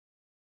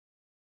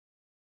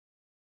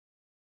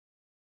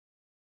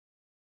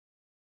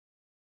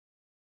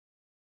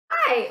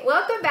Hi,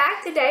 welcome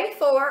back to day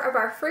 4 of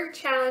our Fruit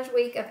Challenge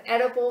week of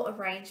edible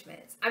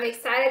arrangements. I'm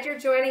excited you're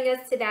joining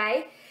us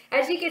today.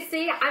 As you can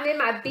see, I'm in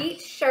my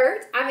beach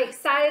shirt. I'm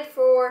excited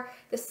for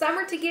the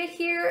summer to get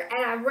here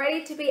and I'm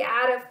ready to be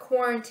out of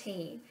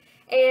quarantine.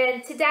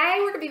 And today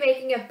we're going to be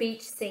making a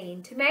beach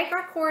scene to make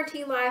our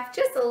quarantine life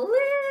just a little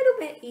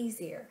bit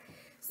easier.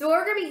 So what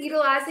we're going to be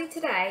utilizing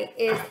today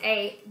is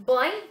a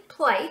blank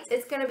plate.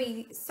 It's going to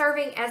be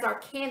serving as our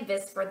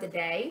canvas for the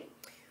day.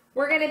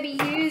 We're going to be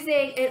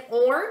using an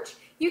orange.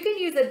 You can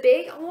use a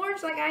big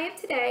orange like I am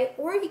today,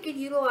 or you can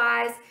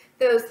utilize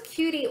those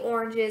cutie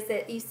oranges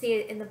that you see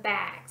in the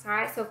bags. All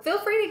right, so feel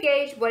free to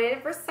gauge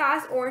whatever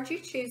size orange you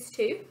choose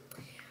to.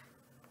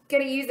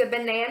 Going to use a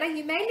banana.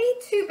 You may need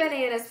 2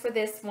 bananas for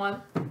this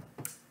one,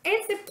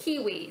 and some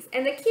kiwis.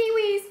 And the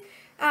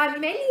kiwis, you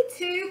may need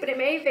 2, but it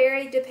may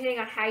vary depending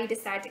on how you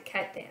decide to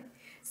cut them.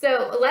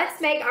 So let's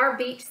make our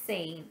beach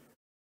scene.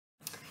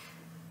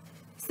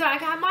 So I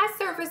got my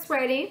surface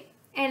ready.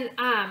 And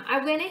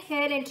I went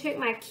ahead and took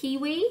my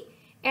kiwi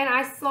and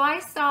I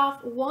sliced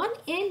off one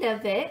end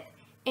of it,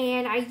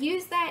 and I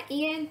used that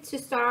end to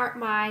start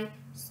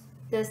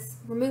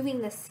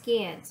removing the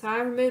skin. So I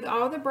removed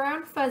all the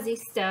brown fuzzy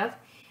stuff,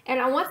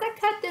 and once I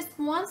cut this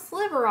one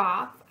sliver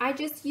off, I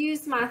just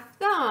used my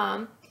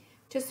thumb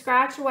to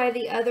scratch away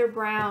the other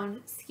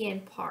brown skin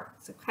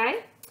parts,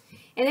 okay?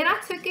 And then I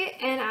took it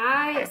and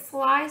I'm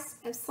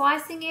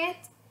slicing it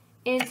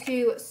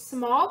into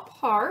small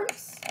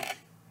parts.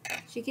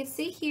 As you can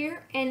see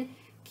here, and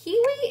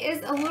kiwi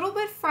is a little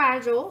bit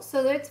fragile,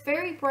 so that it's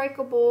very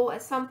breakable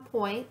at some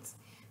points.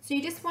 So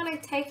you just want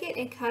to take it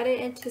and cut it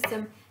into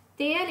some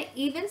thin,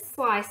 even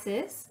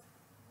slices.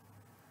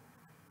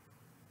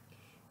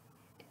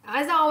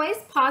 As always,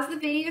 pause the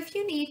video if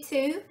you need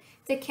to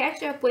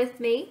catch up with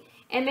me,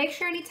 and make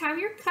sure anytime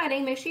you're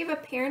cutting, make sure you have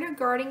a parent or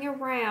guardian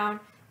around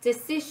to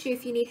assist you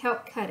if you need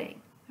help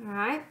cutting. All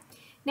right.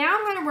 Now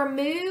I'm going to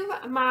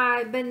remove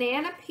my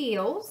banana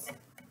peels.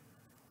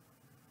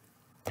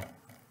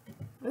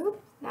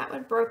 Oop, that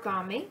one broke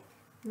on me.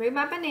 Remove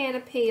my banana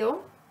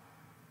peel.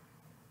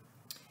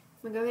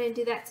 I'm going to go ahead and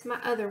do that to my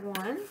other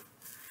one.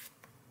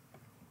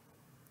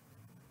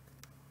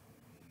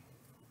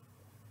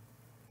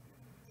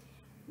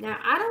 Now,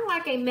 I don't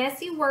like a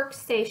messy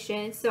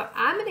workstation, so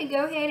I'm going to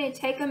go ahead and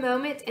take a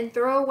moment and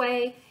throw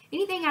away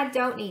anything I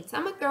don't need. So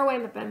I'm going to throw away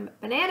my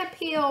banana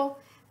peel,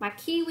 my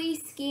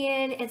kiwi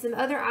skin, and some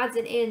other odds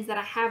and ends that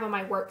I have on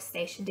my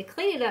workstation to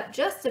clean it up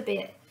just a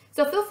bit.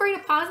 So feel free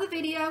to pause the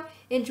video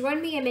and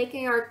join me in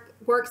making our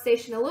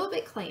workstation a little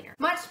bit cleaner.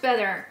 Much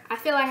better. I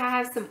feel like I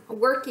have some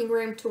working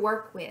room to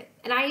work with.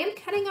 And I am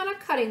cutting on a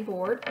cutting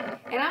board.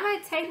 And I'm going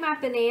to take my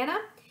banana,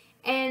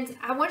 and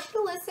I want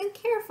you to listen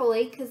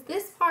carefully because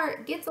this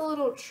part gets a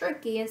little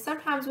tricky and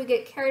sometimes we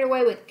get carried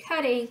away with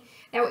cutting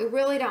that we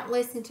really don't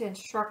listen to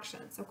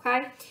instructions,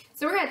 okay?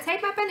 So we're going to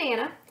take my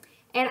banana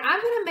and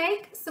I'm going to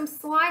make some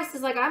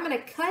slices. Like I'm going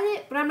to cut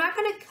it, but I'm not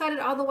going to cut it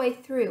all the way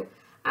through.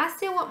 I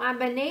still want my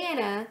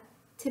banana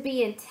to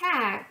be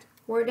intact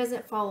where it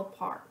doesn't fall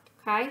apart,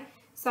 okay?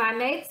 So I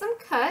made some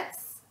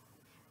cuts,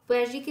 but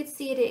as you can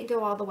see, it didn't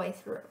go all the way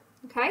through,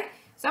 okay?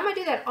 So I'm going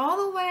to do that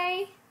all the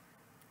way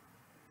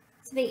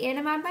to the end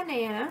of my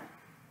banana.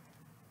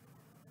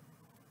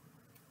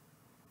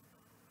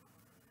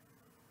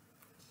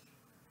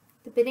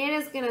 The banana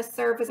is going to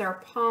serve as our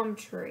palm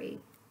tree.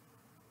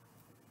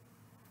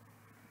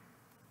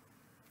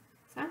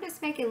 So I'm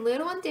just making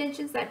little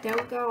indentions that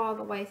don't go all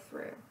the way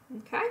through,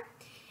 okay?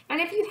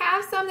 And if you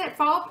have some that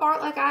fall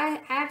apart like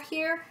I have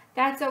here,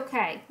 that's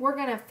okay. We're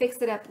going to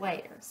fix it up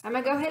later. So I'm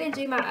going to go ahead and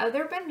do my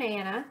other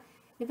banana.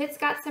 If it's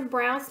got some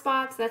brown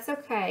spots, that's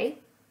okay.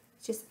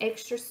 It's just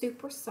extra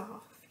super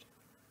soft.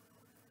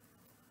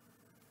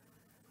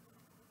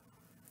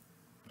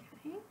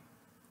 Okay.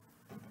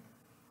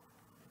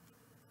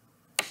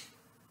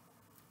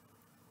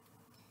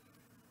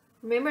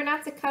 Remember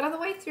not to cut all the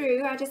way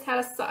through. I just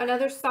had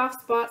another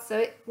soft spot, so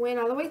it went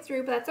all the way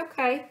through, but that's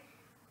okay.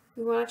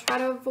 We want to try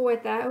to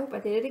avoid that. Oh, I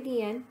did it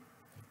again.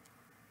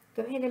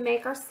 Go ahead and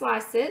make our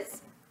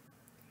slices.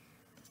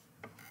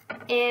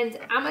 And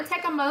I'm going to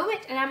take a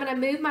moment and I'm going to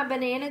move my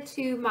banana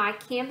to my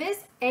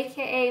canvas,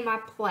 aka my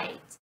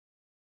plate.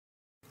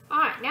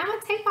 Alright, now I'm going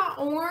to take my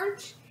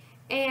orange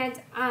and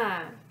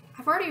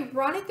I've already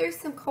run it through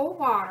some cold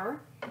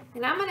water.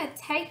 And I'm going to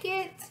take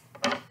it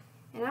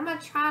and I'm going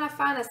to try to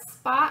find a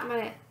spot. I'm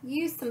going to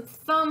use some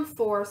thumb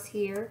force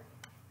here.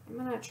 I'm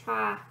going to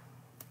try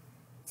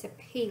to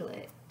peel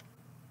it.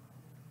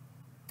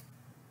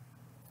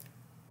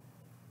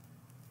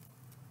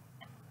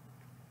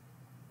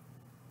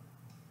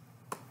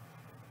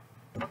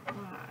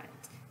 Alright,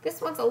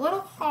 this one's a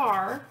little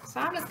hard, so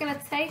I'm just going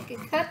to take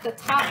and cut the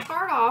top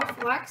part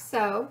off like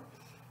so.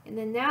 And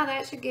then now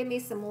that should give me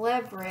some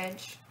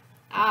leverage.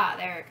 Ah,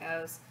 there it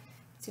goes.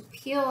 To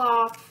peel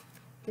off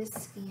this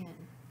skin.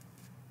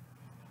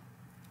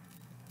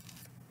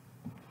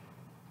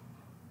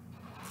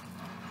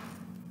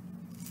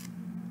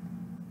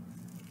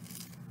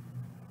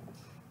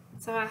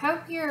 So I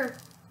hope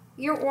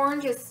your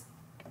orange is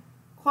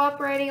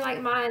cooperating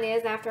like mine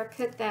is after I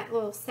cut that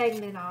little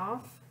segment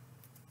off.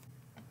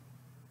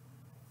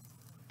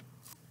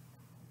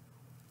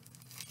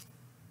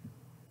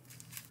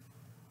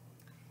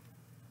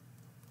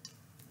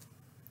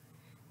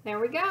 There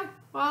we go.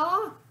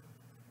 Voila.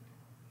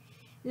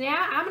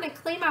 Now I'm going to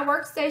clean my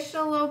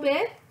workstation a little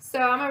bit. So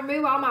I'm going to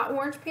remove all my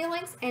orange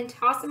peelings and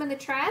toss them in the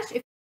trash.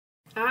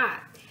 Alright,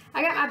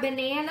 I got my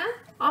banana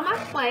on my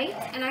plate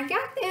and I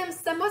got them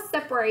somewhat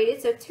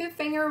separated. So two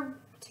finger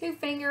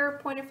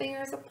pointer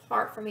fingers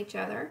apart from each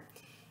other.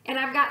 And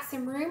I've got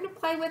some room to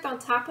play with on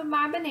top of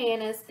my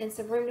bananas and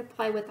some room to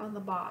play with on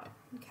the bottom.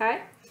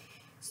 Okay,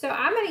 so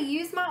I'm going to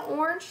use my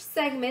orange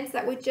segments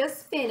that we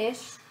just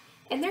finished.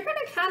 And they're going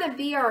to kind of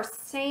be our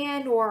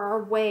sand or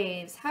our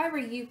waves, however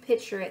you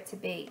picture it to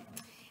be.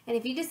 And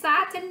if you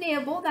decide to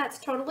nibble, that's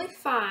totally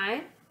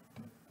fine.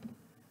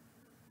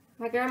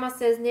 My grandma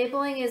says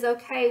nibbling is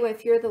okay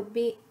if you're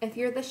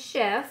the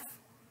chef.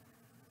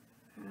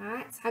 All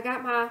right, so I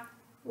got my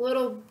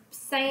little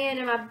sand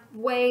and my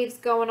waves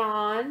going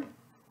on.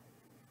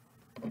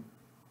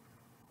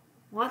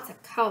 Lots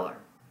of color.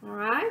 All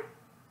right.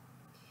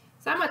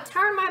 So I'm going to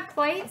turn my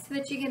plate so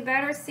that you can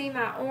better see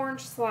my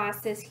orange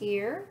slices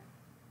here.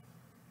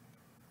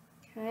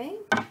 Okay.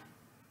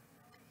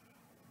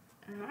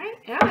 Alright,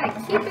 and I'm going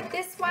to keep it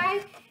this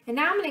way. And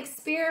now I'm going to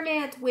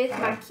experiment with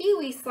my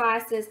kiwi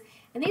slices.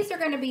 And these are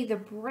going to be the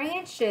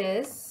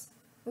branches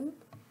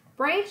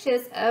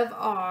of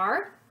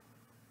our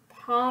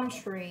palm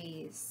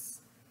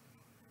trees.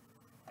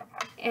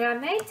 And I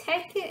may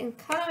take it and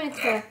cut them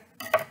into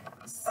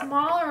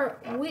smaller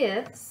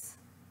widths,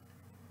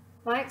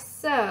 like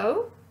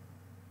so.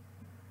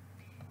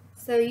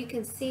 So you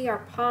can see our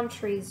palm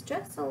trees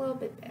just a little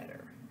bit better.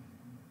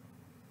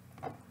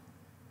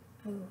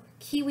 Oh,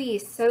 kiwi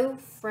is so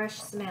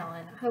fresh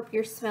smelling. I hope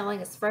you're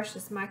smelling as fresh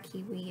as my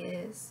kiwi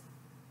is.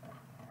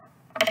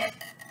 Like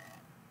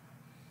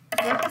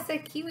I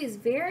said, kiwi is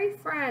very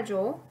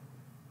fragile.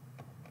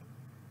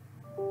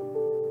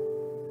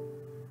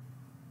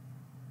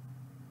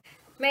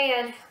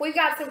 Man, we've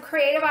got some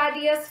creative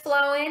ideas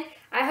flowing.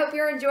 I hope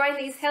you're enjoying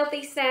these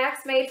healthy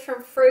snacks made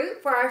from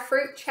fruit for our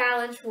Fruit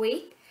Challenge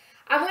week.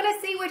 I want to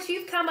see what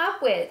you've come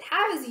up with.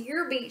 How is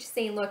your beach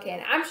scene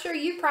looking? I'm sure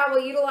you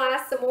probably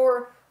utilized some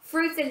more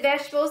fruits and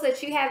vegetables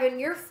that you have in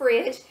your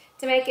fridge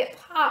to make it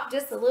pop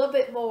just a little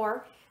bit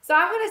more. So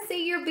I want to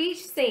see your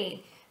beach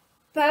scene.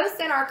 Post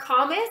in our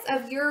comments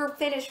of your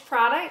finished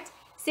product.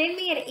 Send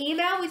me an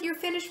email with your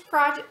finished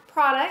product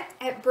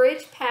at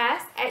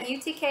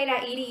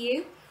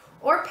bridgepass@utk.edu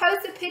or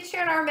post a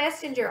picture in our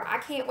messenger. I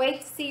can't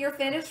wait to see your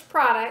finished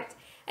product.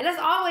 And as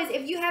always,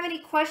 if you have any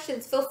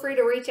questions, feel free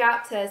to reach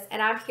out to us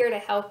and I'm here to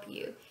help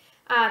you.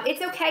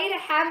 It's okay to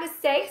have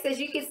mistakes. As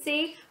you can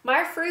see,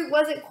 my fruit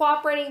wasn't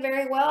cooperating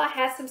very well. I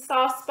had some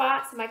soft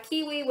spots. My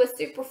kiwi was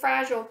super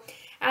fragile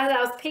as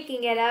I was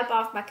picking it up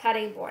off my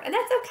cutting board. And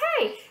that's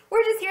okay.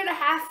 We're just here to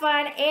have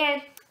fun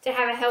and to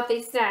have a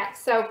healthy snack.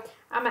 So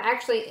I'm going to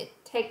actually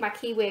take my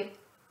kiwi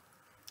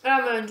and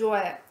I'm going to enjoy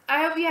it.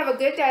 I hope you have a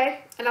good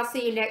day and I'll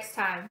see you next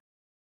time.